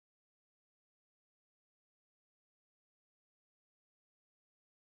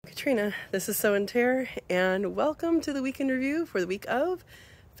Katrina. This is Tare, and welcome to the weekend review for the week of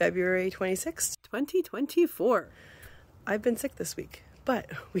February 26th, 2024. I've been sick this week, but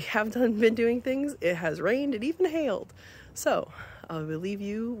we have been doing things. It has rained, it even hailed. So I will leave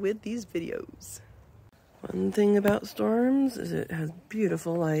you with these videos. One thing about storms is it has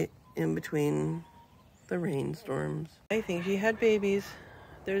beautiful light in between the rainstorms. I think she had babies.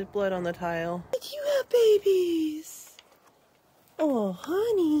 There's blood on the tile. Did you have babies? Oh,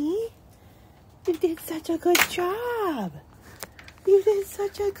 honey, you did such a good job. You did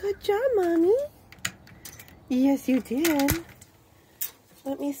such a good job, Mommy. Yes, you did.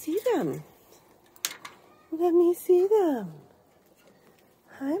 Let me see them. Let me see them.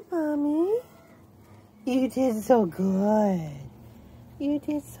 Hi, Mommy. You did so good. You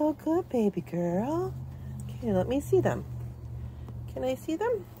did so good, baby girl. Okay, let me see them. Can I see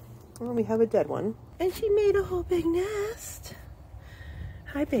them? Oh, we have a dead one. And she made a whole big nest.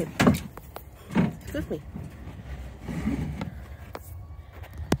 Hi, babe. Excuse me.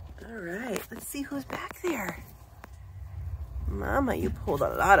 All right, let's see who's back there. Mama, you pulled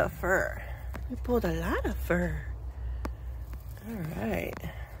a lot of fur. You pulled a lot of fur. All right.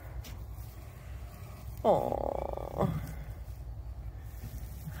 Oh.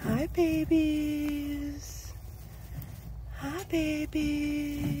 Hi, babies. Hi,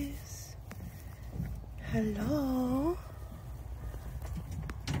 babies. Hello.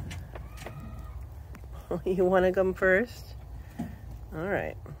 You want to come first? All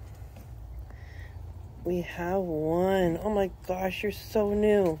right. We have one. Oh my gosh, you're so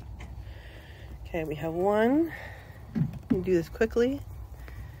new. Okay, we have one. Let me do this quickly.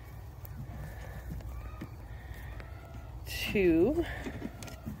 2.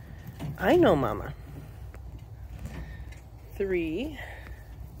 I know, Mama. 3.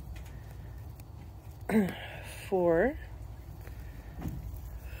 4.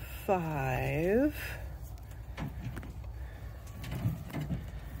 5.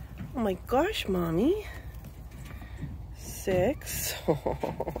 Oh my gosh, Mommy. 6.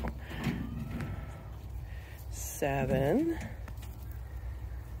 7.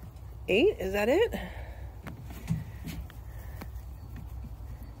 8. Is that it?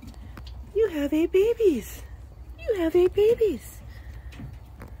 You have 8 babies. You have 8 babies.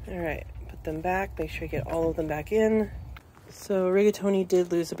 All right, put them back. Make sure you get all of them back in. So Rigatoni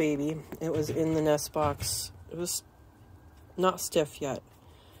did lose a baby. It was in the nest box. It was not stiff yet,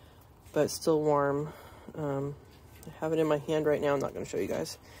 but still warm. I have it in my hand right now. I'm not going to show you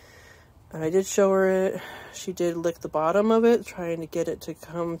guys. I did show her it. She did lick the bottom of it, trying to get it to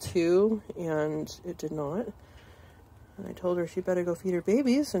come to, and it did not. And I told her she better go feed her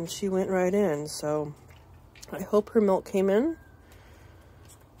babies, and she went right in. So I hope her milk came in.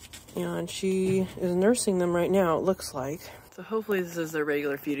 And she is nursing them right now, it looks like. So hopefully this is their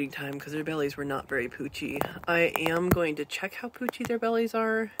regular feeding time because their bellies were not very poochy. I am going to check how poochy their bellies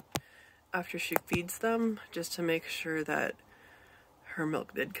are after she feeds them, just to make sure that her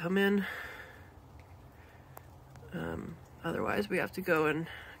milk did come in. Otherwise we have to go and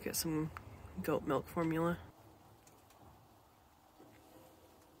get some goat milk formula.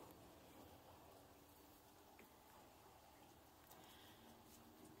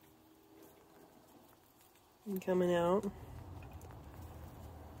 And coming out.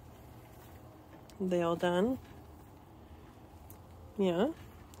 Are they all done? Yeah.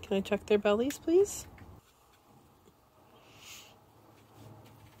 Can I check their bellies, please?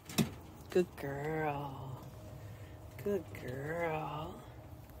 Good girl. Good girl.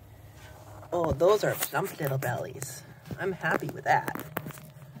 Oh, those are plump little bellies. I'm happy with that.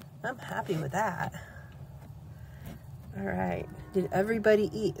 I'm happy with that. All right. Did everybody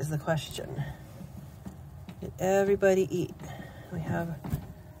eat is the question. Did everybody eat? We have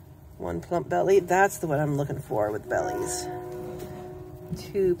one plump belly. That's the one I'm looking for with bellies.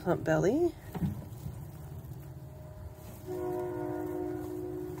 2 plump belly.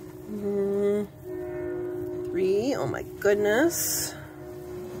 3. Oh my goodness.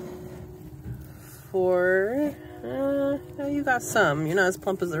 4. Yeah, you got some. You're not as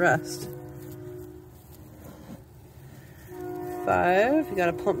plump as the rest. 5. You got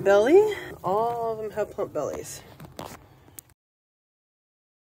a plump belly. All of them have plump bellies.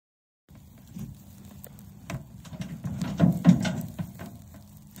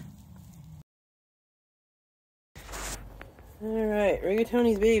 All right,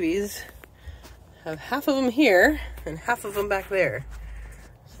 Rigatoni's babies have half of them here and half of them back there.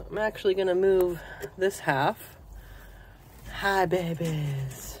 So I'm actually gonna move this half, hi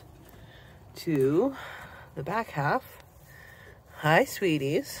babies, to the back half. Hi,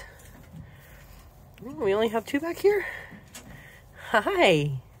 sweeties. We only have 2 back here.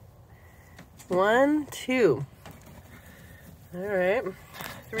 Hi. 1, 2. All right.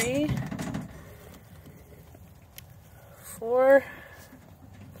 3, 4,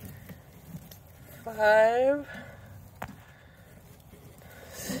 5,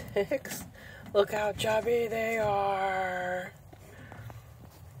 6. Look how chubby they are.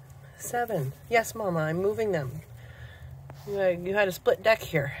 7. Yes, Mama, I'm moving them. You had a split deck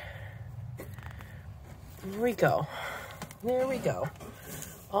here. There we go. There we go.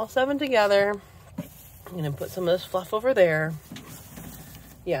 All 7 together. I'm going to put some of this fluff over there.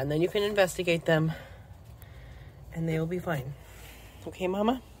 Yeah, and then you can investigate them. And they will be fine. Okay,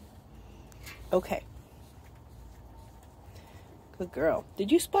 Mama? Okay. Good girl.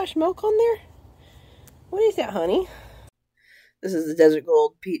 Did you splash milk on there? What is that, honey? This is the desert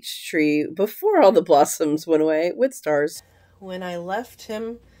gold peach tree before all the blossoms went away with stars. When I left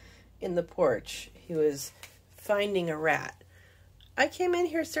him in the porch, he was finding a rat. I came in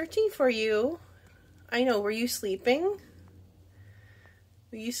here searching for you. I know, were you sleeping?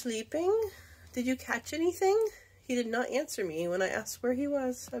 Were you sleeping? Did you catch anything? He did not answer me when I asked where he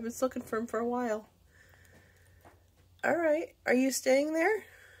was. I've been looking for him for a while. All right, are you staying there?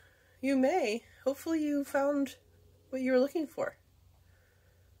 You may. Hopefully you found what you were looking for.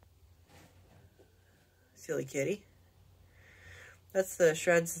 Silly kitty. That's the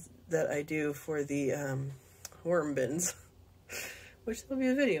shreds that I do for the worm bins, which there'll be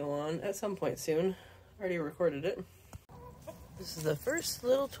a video on at some point soon. Already recorded it. This is the first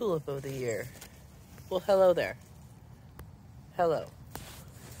little tulip of the year. Well, hello there. Hello.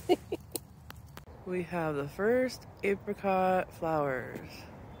 We have the first apricot flowers.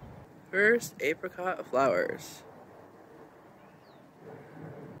 First apricot flowers.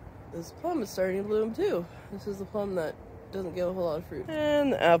 This plum is starting to bloom too. This is the plum that doesn't give a whole lot of fruit.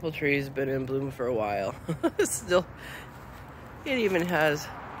 And the apple tree's been in bloom for a while. Still, it even has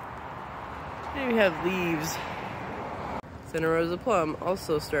leaves. Santa Rosa plum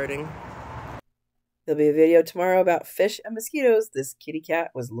also starting. There'll be a video tomorrow about fish and mosquitoes. This kitty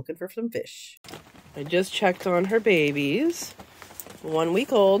cat was looking for some fish. I just checked on her babies. 1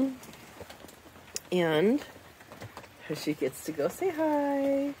 week old. And she gets to go say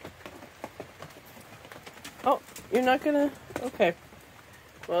hi. Oh, you're not gonna? Okay.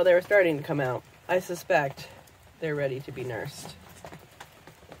 Well, they were starting to come out. I suspect they're ready to be nursed.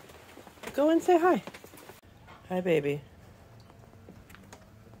 Go and say hi. Hi, baby.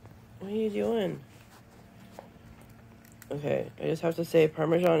 What are you doing? Okay, I just have to say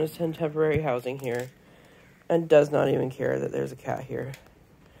Parmesan is in temporary housing here and does not even care that there's a cat here.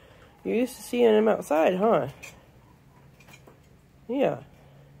 You're used to seeing him outside, huh? Yeah.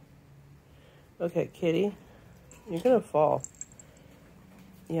 Okay, kitty. You're gonna fall.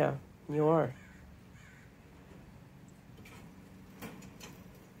 Yeah, you are.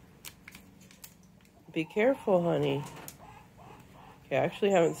 Be careful, honey. Okay, I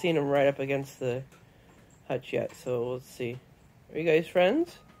actually haven't seen him right up against the hutch yet, so let's see. Are you guys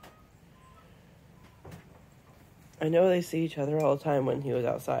friends? I know they see each other all the time when he was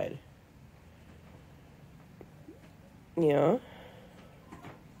outside. Yeah.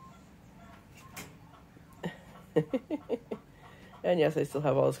 And yes, I still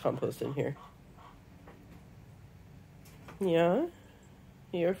have all this compost in here. Yeah?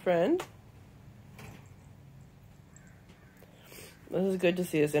 Your friend? This is good to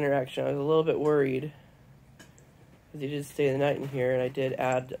see this interaction. I was a little bit worried because he did stay the night in here, and I did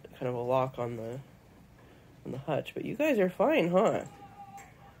add kind of a lock on the hutch. But you guys are fine, huh?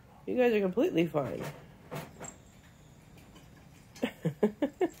 You guys are completely fine.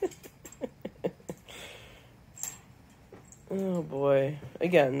 Oh boy.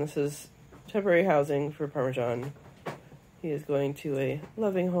 Again, this is temporary housing for Parmesan. He is going to a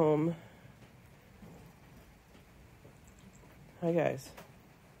loving home. Hi guys.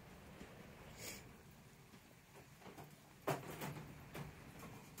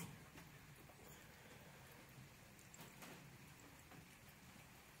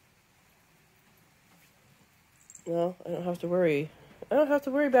 Well, I don't have to worry. I don't have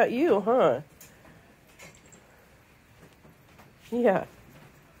to worry about you, huh? Yeah.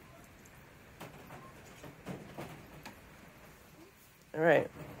 All right.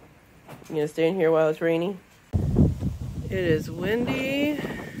 You gonna stay in here while it's rainy? It is windy.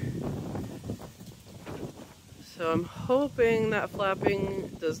 So I'm hoping that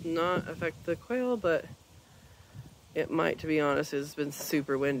flapping does not affect the quail, but it might, to be honest. It's been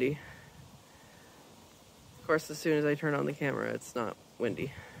super windy. Of course, as soon as I turn on the camera, it's not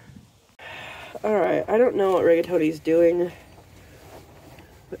windy. All right, I don't know what Rigatoti's doing,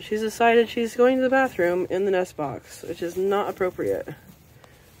 but she's decided she's going to the bathroom in the nest box, which is not appropriate.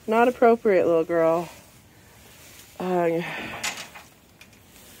 Not appropriate, little girl. You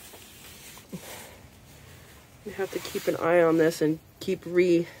have to keep an eye on this and keep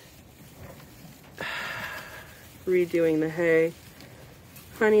redoing the hay.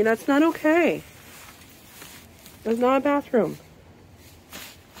 Honey, that's not okay. That's not a bathroom.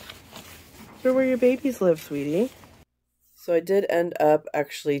 They're where your babies live, sweetie. So I did end up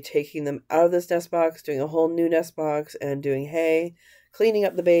actually taking them out of this nest box, doing a whole new nest box, and doing hay, cleaning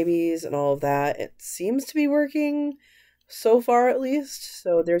up the babies and all of that. It seems to be working so far, at least.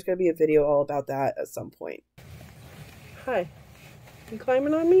 So there's going to be a video all about that at some point. Hi. You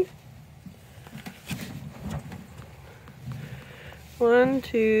climbing on me? 1,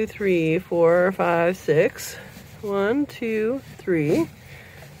 2, 3, 4, 5, 6. 1, 2, 3,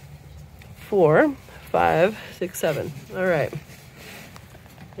 4, 5, 6, 7. All right.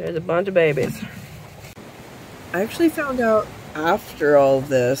 There's a bunch of babies. I actually found out after all of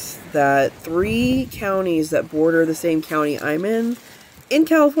this that 3 counties that border the same county I'm in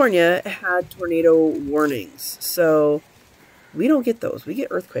California had tornado warnings. So we don't get those. We get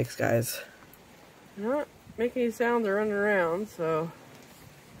earthquakes, guys. They're not making any sounds or running around, so.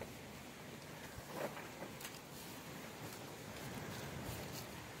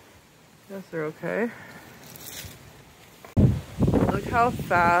 Guess they're okay. Look how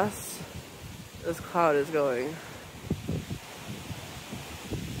fast this cloud is going.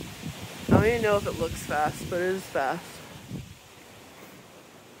 I don't even know if it looks fast, but it is fast.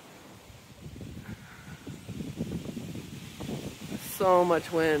 So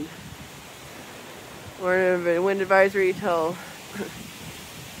much wind. We're in a wind advisory till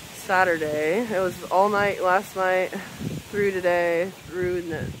Saturday. It was all night last night, through today, through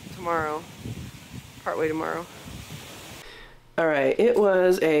tomorrow, partway tomorrow. Alright, it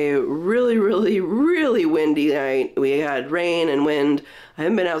was a really, really, really windy night. We had rain and wind. I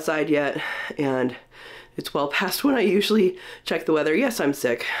haven't been outside yet, and it's well past when I usually check the weather. Yes, I'm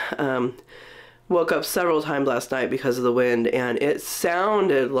sick. Woke up several times last night because of the wind, and it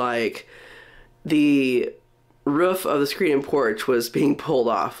sounded like the roof of the screen and porch was being pulled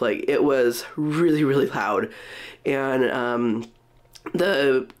off. Like, it was really, really loud. And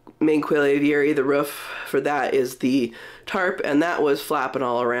the main quail aviary, the roof for that is the tarp, and that was flapping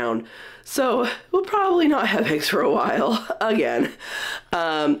all around. So we'll probably not have eggs for a while again.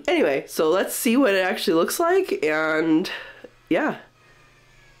 Anyway, so let's see what it actually looks like, and yeah,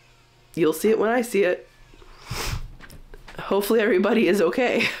 you'll see it when I see it. Hopefully everybody is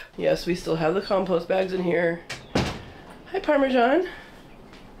okay. Yes, we still have the compost bags in here. Hi, Parmesan.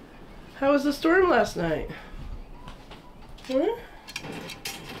 How was the storm last night? Huh?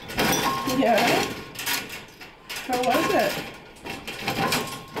 Yeah? How was it?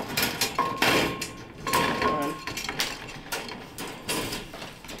 Come on.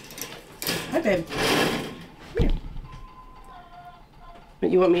 Hi, babe. Come here. But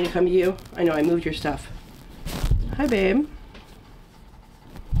you want me to come to you? I know, I moved your stuff. Hi, babe.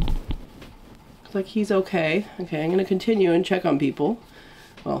 Looks like he's okay. Okay, I'm gonna continue and check on people.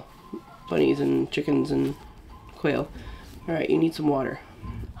 Well, bunnies and chickens and quail. Alright, you need some water.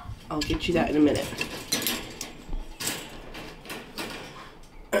 I'll get you that in a minute.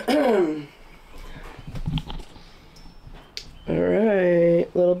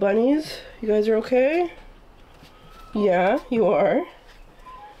 Alright, little bunnies, you guys are okay? Yeah, you are.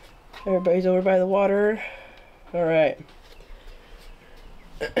 Everybody's over by the water. Alright.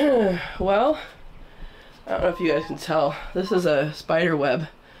 Well, I don't know if you guys can tell. This is a spider web,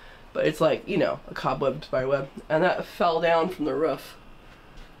 but it's like, you know, a cobweb spider web. And that fell down from the roof.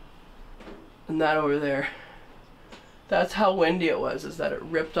 And that over there. That's how windy it was, is that it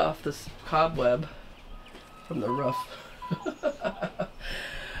ripped off this cobweb from the roof.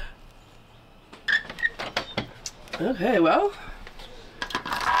 Okay, well,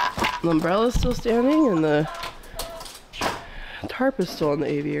 the umbrella's still standing and the tarp is still in the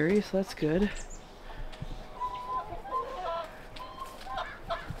aviary, so that's good.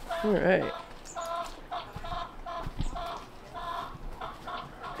 Alright.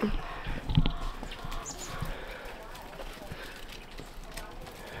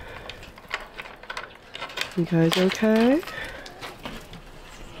 You guys okay?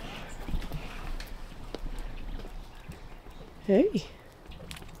 Hey.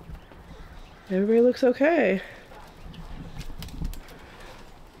 Everybody looks okay.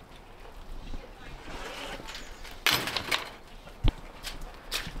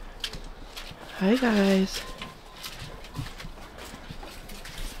 Hi guys.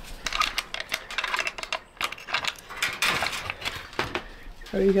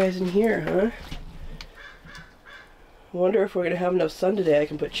 How are you guys in here, huh? I wonder if we're going to have enough sun today I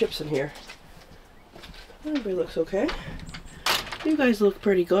can put chips in here. Everybody looks okay. You guys look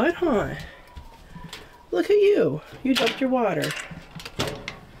pretty good, huh? Look at you. You dumped your water.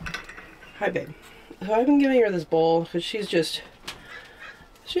 Hi, babe. So I've been giving her this bowl because she's just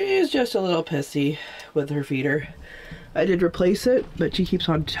a little pissy with her feeder. I did replace it, but she keeps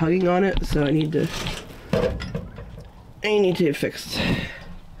on tugging on it, so I need to fix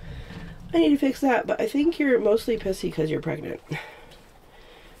that. But I think you're mostly pissy because you're pregnant.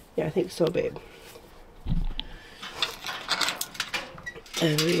 Yeah, I think so, babe.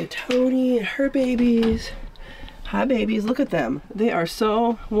 And Tony and her babies. Hi, babies. Look at them. They are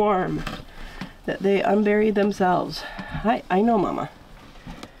so warm that they unburied themselves. Hi, I know, Mama.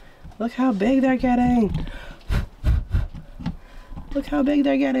 Look how big they're getting. Look how big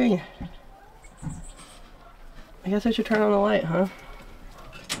they're getting. I guess I should turn on the light, huh?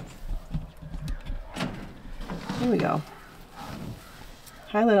 Here we go.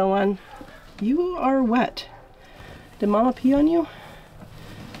 Hi, little one. You are wet. Did Mama pee on you?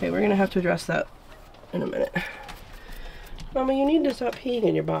 Okay, we're gonna have to address that in a minute. Mama, you need to stop peeing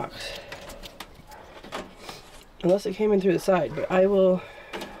in your box. Unless it came in through the side, but I will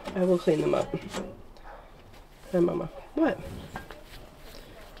clean them up. Hi, Mama. What?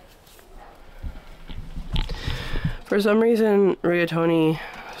 For some reason, Rigatoni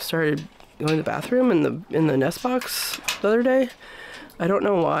started going to the bathroom in the nest box the other day. I don't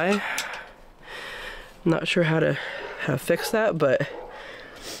know why. I'm not sure how to fix that, but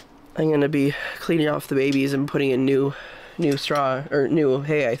I'm gonna be cleaning off the babies and putting in new straw or new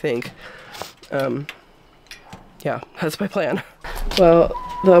hay, I think. Yeah, that's my plan. Well,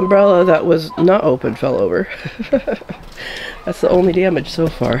 the umbrella that was not open fell over. That's the only damage so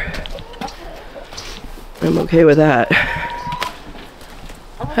far. I'm okay with that.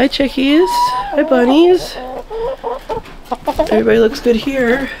 Hi, chickies. Hi, bunnies. Everybody looks good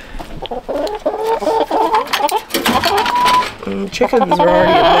here. Chickens were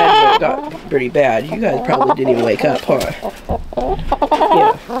already in bed when it got pretty bad. You guys probably didn't even wake up, huh?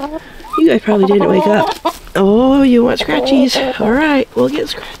 Yeah. You guys probably didn't wake up. Oh, you want scratchies? Alright, we'll get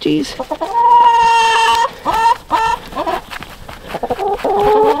scratchies.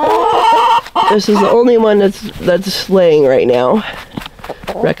 This is the only one that's laying right now.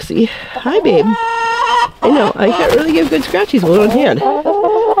 Rexy. Hi, babe. I know, I can't really give good scratchies with one hand.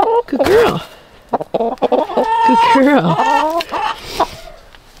 Good girl. Good girl.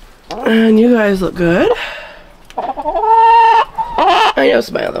 And you guys look good. I know,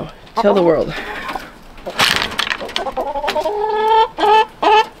 smile though. Tell the world.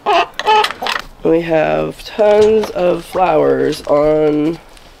 We have tons of flowers on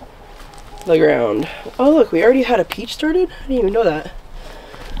the ground. Oh look, we already had a peach started? I didn't even know that.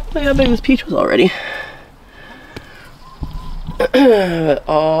 Look how big this peach was already.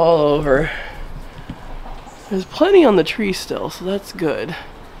 All over. There's plenty on the tree still, so that's good.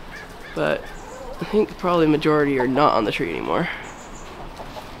 But I think probably the majority are not on the tree anymore.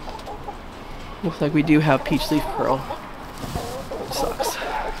 Looks like we do have peach leaf pearl. Sucks.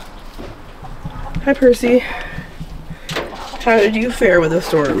 Hi, Percy. How did you fare with the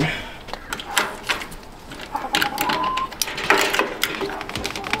storm?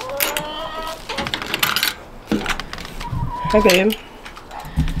 Hi, babe.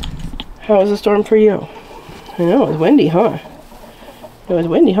 How was the storm for you? I know, it was windy, huh? It was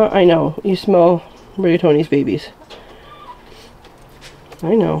windy, huh? I know. You smell Rigatoni's babies.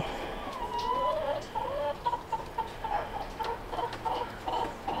 I know.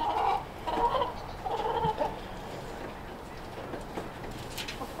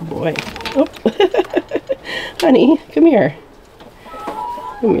 Boy. Oh. Honey, come here.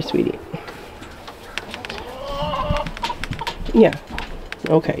 Come here, sweetie. Yeah.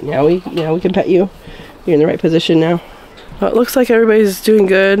 Okay, now we can pet you. You're in the right position now. Well, it looks like everybody's doing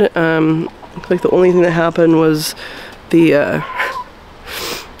good. Looks like the only thing that happened was the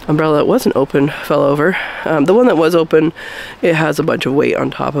umbrella that wasn't open fell over. The one that was open, it has a bunch of weight on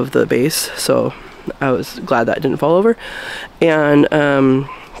top of the base, so I was glad that didn't fall over. And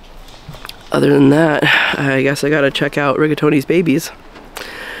other than that, I guess I gotta check out Rigatoni's babies.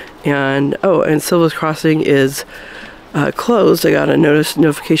 And oh, and Silva's Crossing is closed. I got a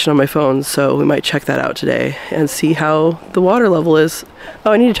notification on my phone, so we might check that out today and see how the water level is.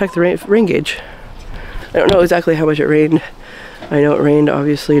 Oh, I need to check the rain gauge. I don't know exactly how much it rained. I know it rained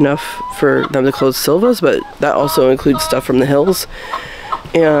obviously enough for them to close Silva's, but that also includes stuff from the hills.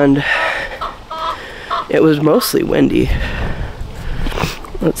 And it was mostly windy.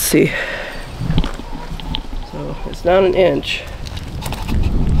 Let's see. So it's not an inch.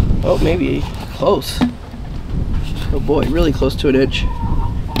 Oh, maybe close. Oh boy, really close to an inch.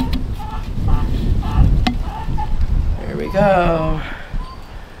 There we go.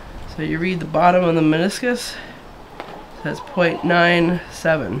 So you read the bottom of the meniscus, it says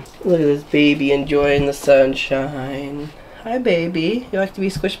 0.97. Look at this baby enjoying the sunshine. Hi baby, you like to be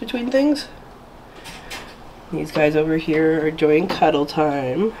squished between things? These guys over here are enjoying cuddle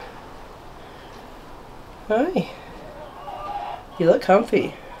time. Hi. You look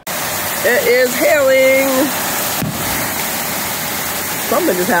comfy. It is hailing.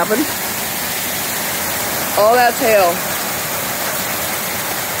 Something just happened. Oh, that's hail.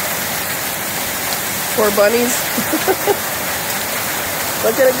 Poor bunnies.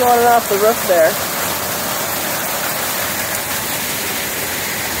 Look at it going off the roof there.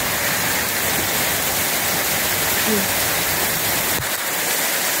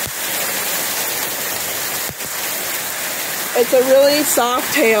 It's a really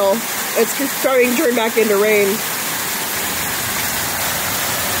soft hail. It's starting to turn back into rain.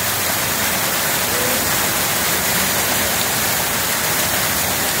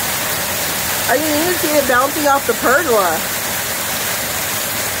 I can even see it bouncing off the pergola.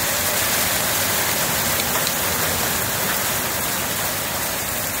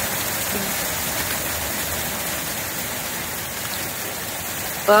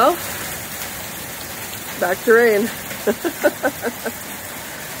 Well, back to rain.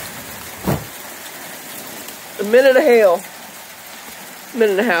 A minute of hail.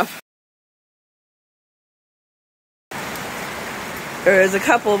 Minute and a half. There's a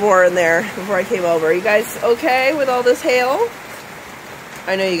couple more in there before I came over. You guys okay with all this hail?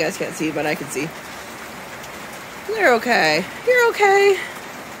 I know you guys can't see, but I can see. They're okay. You're okay.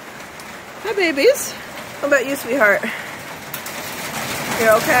 Hi, babies. How about you, sweetheart?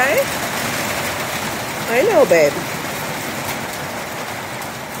 You're okay? I know, babe.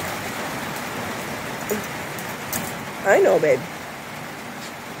 I know, babe.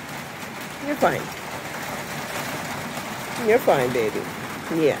 You're fine. You're fine, baby.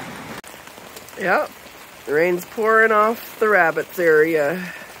 Yeah. Yep. The rain's pouring off the rabbits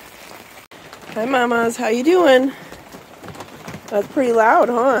area. Hi, mamas. How you doing? That's pretty loud,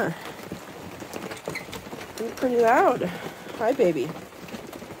 huh? It's pretty loud. Hi, baby.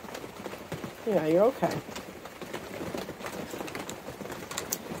 Yeah, you're okay.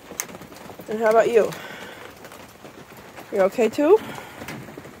 And how about you? You're okay too?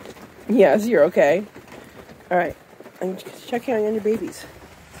 Yes, you're okay. All right. I'm just checking on your babies.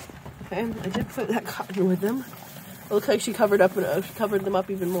 Okay, I did put that cotton with them. It looks like she covered them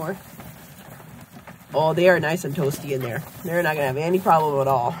up even more. Oh, they are nice and toasty in there. They're not gonna have any problem at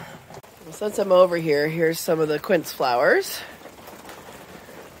all. Well, since I'm over here, here's some of the quince flowers.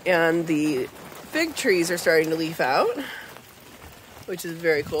 And the fig trees are starting to leaf out, which is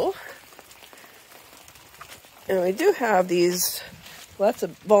very cool. And we do have these, lots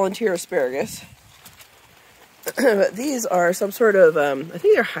of volunteer asparagus. But these are some sort of, I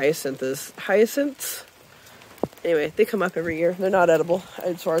think they're hyacinths. Anyway, they come up every year. They're not edible,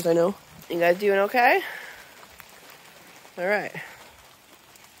 as far as I know. You guys doing okay? All right.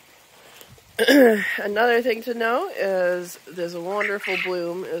 Another thing to know is there's a wonderful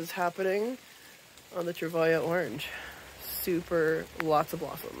bloom is happening on the Travoya orange. Super, lots of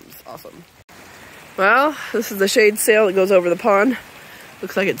blossoms. Awesome. Well, this is the shade sail that goes over the pond.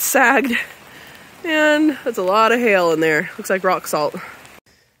 Looks like it's sagged. And there's a lot of hail in there. Looks like rock salt.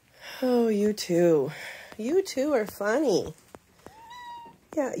 Oh, you two. You two are funny.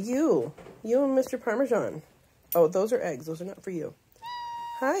 Yeah, you. You and Mr. Parmesan. Oh, those are eggs. Those are not for you.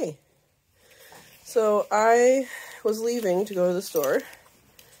 Hi. So I was leaving to go to the store.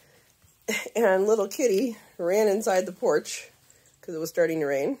 And little kitty ran inside the porch because it was starting to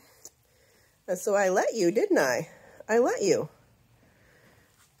rain. And so I let you, didn't I? I let you.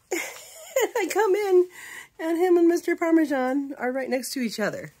 I come in, and him and Mr. Parmesan are right next to each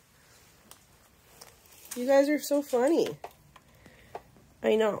other. You guys are so funny.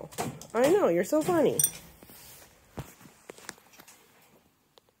 I know. I know, you're so funny.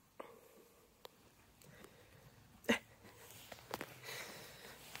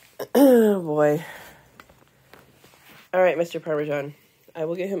 Oh, boy. All right, Mr. Parmesan. I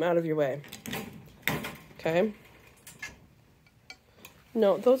will get him out of your way. Okay?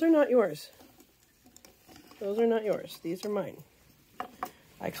 No, those are not yours. Those are not yours. These are mine.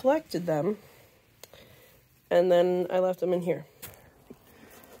 I collected them, and then I left them in here.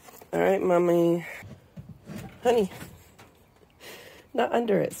 All right, Mommy. Honey. Not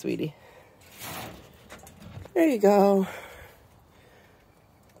under it, sweetie. There you go.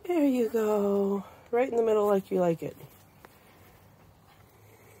 There you go. Right in the middle like you like it.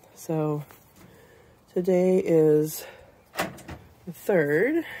 So, Today is the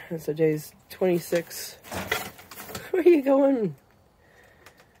 3rd, and so today's 26. Where are you going?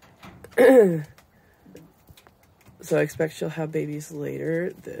 So I expect she'll have babies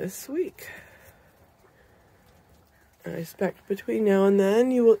later this week. I expect between now and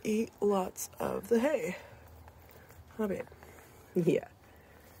then you will eat lots of the hay. Huh, babe? Yeah.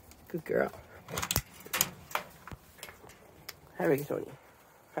 Good girl. Hi, Rigatoni.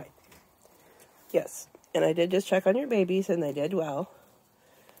 Hi. Yes. And I did just check on your babies, and they did well.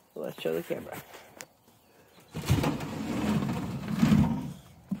 So let's show the camera.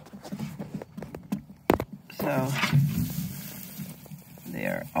 So they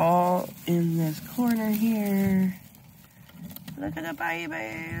are all in this corner here. Look at the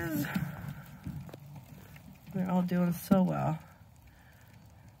babies. They're all doing so well.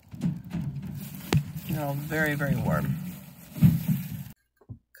 They're all very, very warm.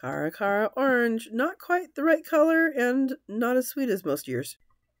 Cara orange, not quite the right color and not as sweet as most years.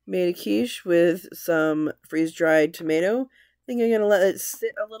 Made a quiche with some freeze-dried tomato. I think I'm going to let it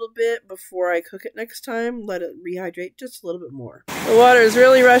sit a little bit before I cook it next time. Let it rehydrate just a little bit more. The water is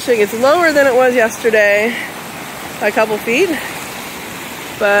really rushing. It's lower than it was yesterday by a couple feet.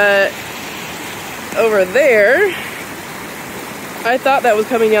 But over there, I thought that was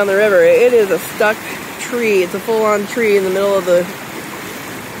coming down the river. It is a stuck tree. It's a full-on tree in the middle of the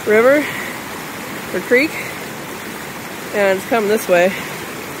river or creek. And it's coming this way.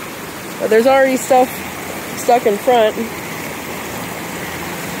 But there's already stuff stuck in front.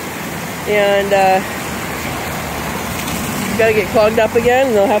 And it's got to get clogged up again,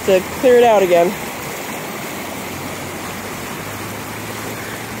 and they'll have to clear it out again.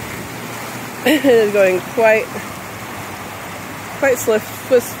 It is going quite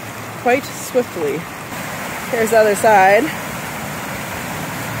swiftly. Here's the other side.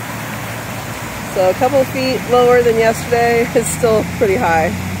 So a couple of feet lower than yesterday. It's still pretty high.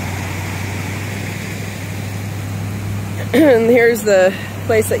 And here's the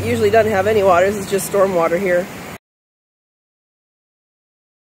place that usually doesn't have any water. This is just storm water here.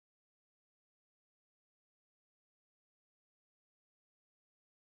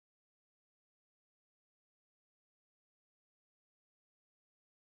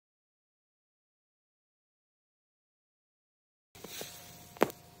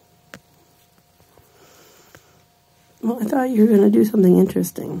 Well, I thought you were going to do something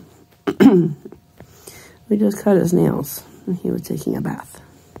interesting. We just cut his nails, and he was taking a bath.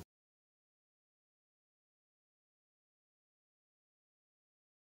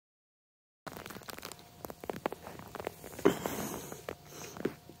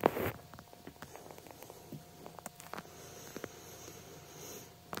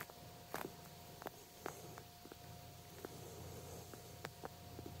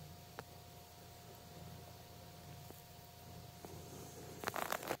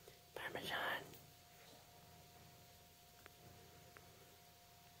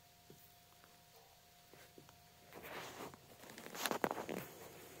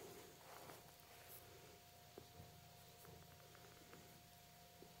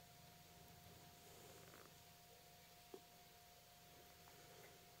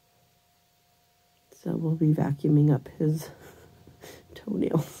 So we'll be vacuuming up his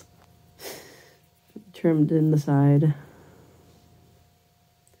toenails. Trimmed in the side.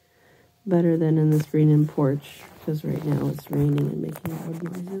 Better than in the screen and porch, because right now it's raining and making loud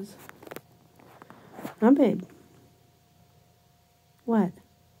noises. Huh, babe? What?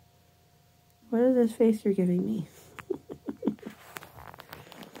 What is this face you're giving me?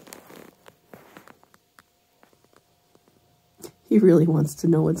 He really wants to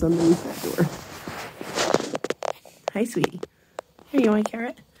know what's underneath that door. Hi, sweetie. Here, you want a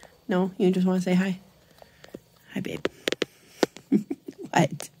carrot? No, you just want to say hi? Hi, babe.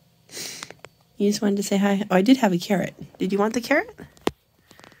 What? You just wanted to say hi? Oh, I did have a carrot. Did you want the carrot?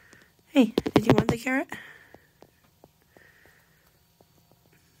 Hey, did you want the carrot?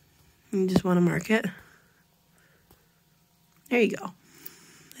 You just want to mark it? There you go.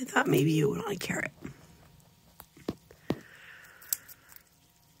 I thought maybe you would want a carrot.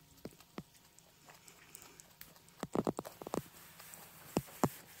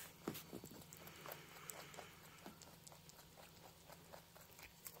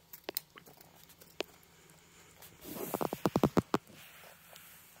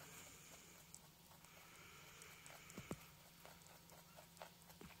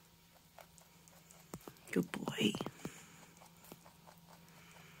 Good boy.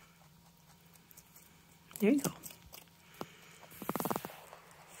 There you go.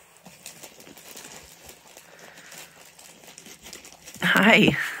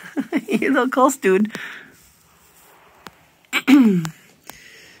 Hi. You little close, dude.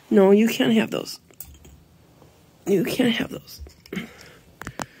 No, you can't have those. You can't have those.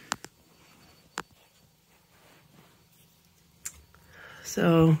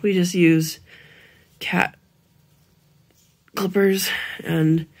 So we just use cat clippers,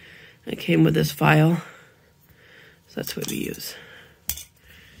 and it came with this file. So that's what we use.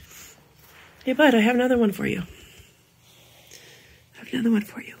 Hey, bud, I have another one for you. I have another one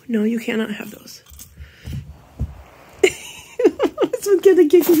for you. No, you cannot have those. This one's gonna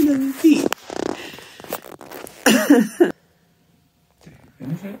kick you in the feet.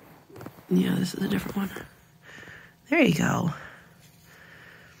 Yeah, this is a different one. There you go.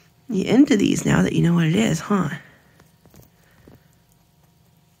 You into these now that you know what it is, huh?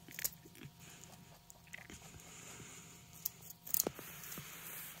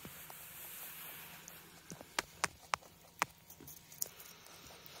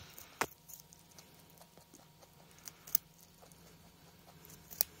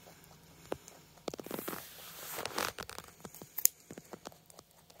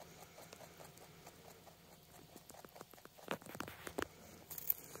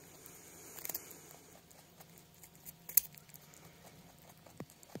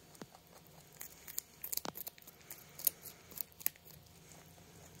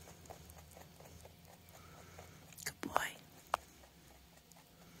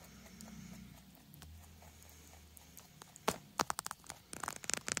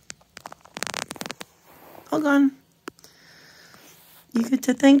 Hold on. You get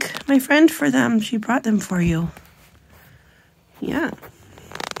to thank my friend for them. She brought them for you. Yeah.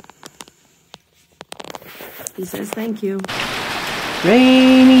 He says thank you.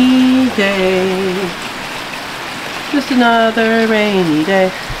 Rainy day. Just another rainy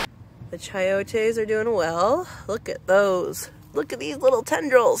day. The chayotes are doing well. Look at those. Look at these little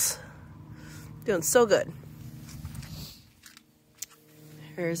tendrils. Doing so good.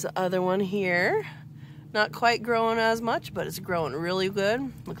 Here's the other one here. Not quite growing as much, but it's growing really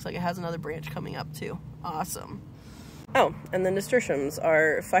good. Looks like it has another branch coming up too. Awesome. Oh, and the nasturtiums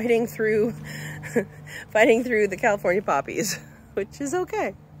are fighting through the California poppies, which is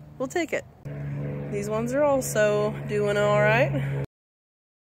okay. We'll take it. These ones are also doing all right.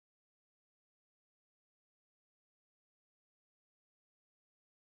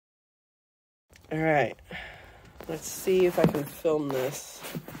 All right, let's see if I can film this.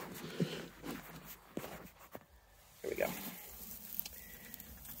 Here we go.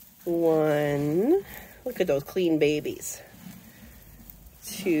 One, look at those clean babies.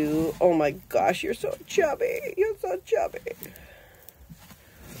 Two, oh my gosh, you're so chubby. You're so chubby.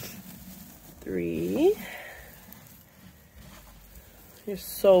 Three, you're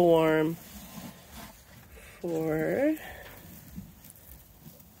so warm. Four,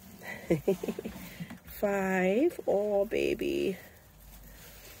 5, oh baby.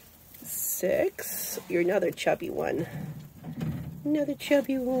 6, you're another chubby one. Another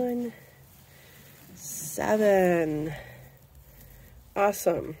chubby one. 7.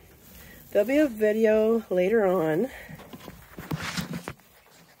 Awesome. There'll be a video later on.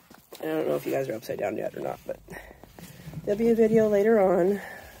 I don't know if you guys are upside down yet or not, but there'll be a video later on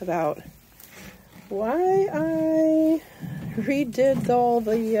about why I redid all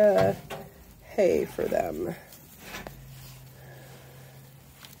the hay for them.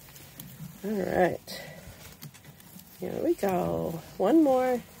 All right, here we go. One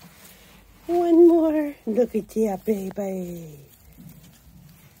more. One more. Look at that baby.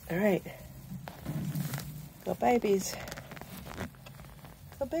 All right, go babies.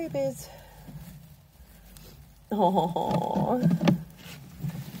 Go babies. Oh,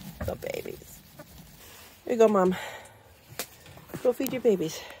 go babies. Here you go, Mom. Go feed your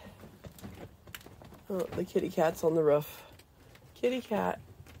babies. Oh, the kitty cat's on the roof. Kitty cat,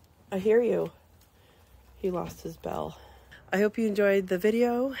 I hear you. He lost his bell. I hope you enjoyed the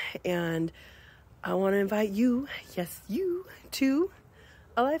video, and I want to invite you, yes, you, to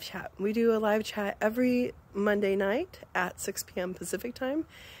a live chat. We do a live chat every Monday night at 6 p.m. Pacific time,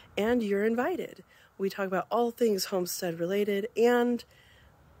 and you're invited. We talk about all things homestead related and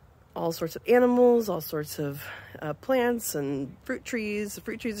all sorts of animals, all sorts of plants and fruit trees. The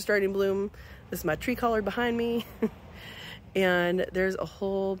fruit trees are starting to bloom. This is my tree collar behind me. And there's a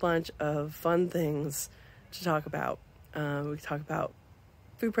whole bunch of fun things to talk about. We talk about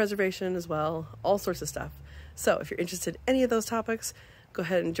food preservation as well, all sorts of stuff. So if you're interested in any of those topics, go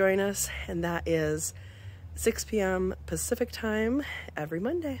ahead and join us. And that is 6 p.m. Pacific time every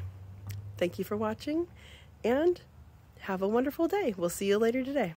Monday. Thank you for watching, and have a wonderful day. We'll see you later today.